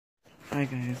Hi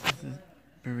guys, this is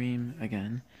Bareem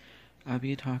again. I'll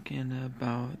be talking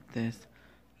about this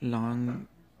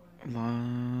Laneige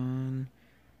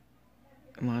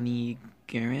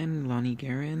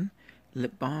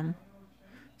lip balm.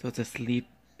 So it's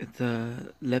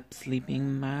a lip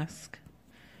sleeping mask.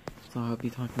 So I'll be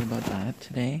talking about that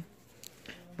today.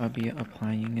 I'll be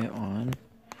applying it on.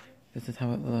 This is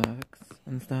how it looks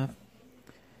and stuff.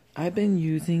 I've been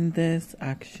using this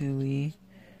actually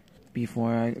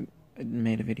before I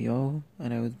made a video,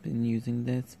 and I've been using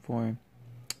this for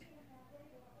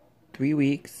 3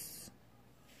 weeks,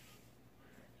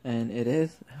 and it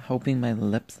is helping my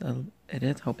lips. It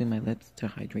is helping my lips to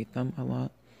hydrate them a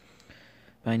lot,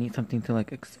 but I need something to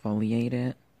like exfoliate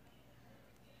it.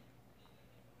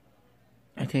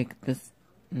 I take this,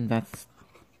 and that's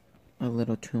a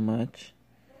little too much,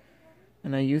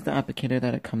 and I use the applicator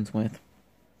that it comes with.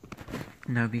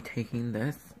 And I'll be taking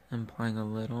this and applying a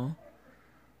little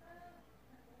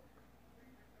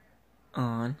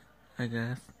on, I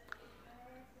guess.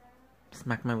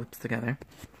 Smack my lips together.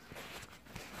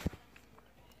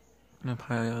 And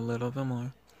apply a little bit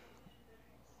more.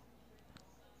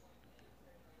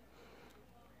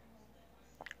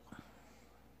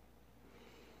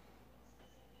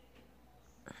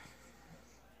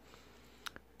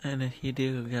 And if you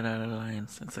do get out of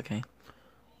lines, it's okay.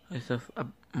 It's a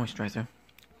moisturizer.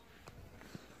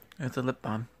 It's a lip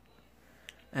balm.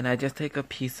 And I just take a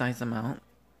pea-sized amount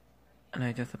and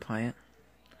I just apply it.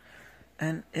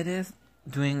 And it is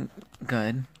doing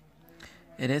good.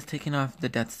 It is taking off the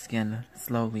dead skin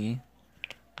slowly,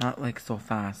 not like so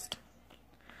fast.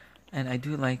 And I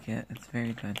do like it. It's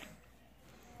very good.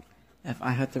 If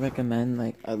I had to recommend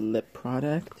like a lip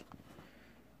product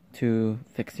to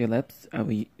fix your lips, I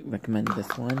would recommend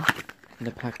this one. And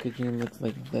the packaging looks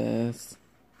like this.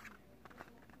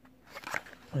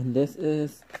 And this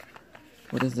is,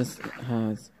 what does this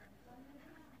has?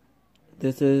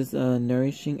 This is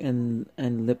nourishing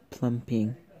and lip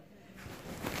plumping.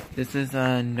 This is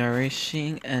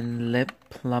nourishing and lip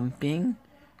plumping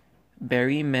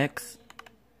berry mix,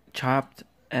 chopped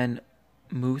and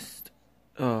moussed,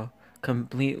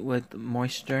 complete with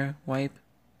moisture wipe.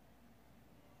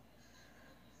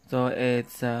 So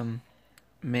it's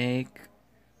make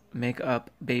up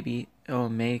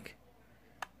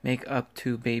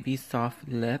to baby soft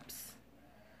lips.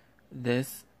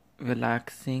 This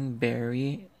relaxing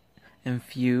berry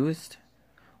infused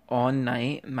all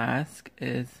night mask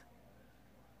is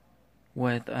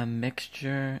with a mixed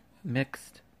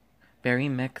berry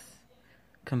mix,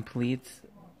 completes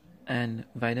and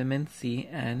vitamin C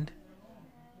and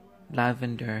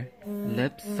lavender,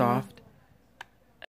 lips soft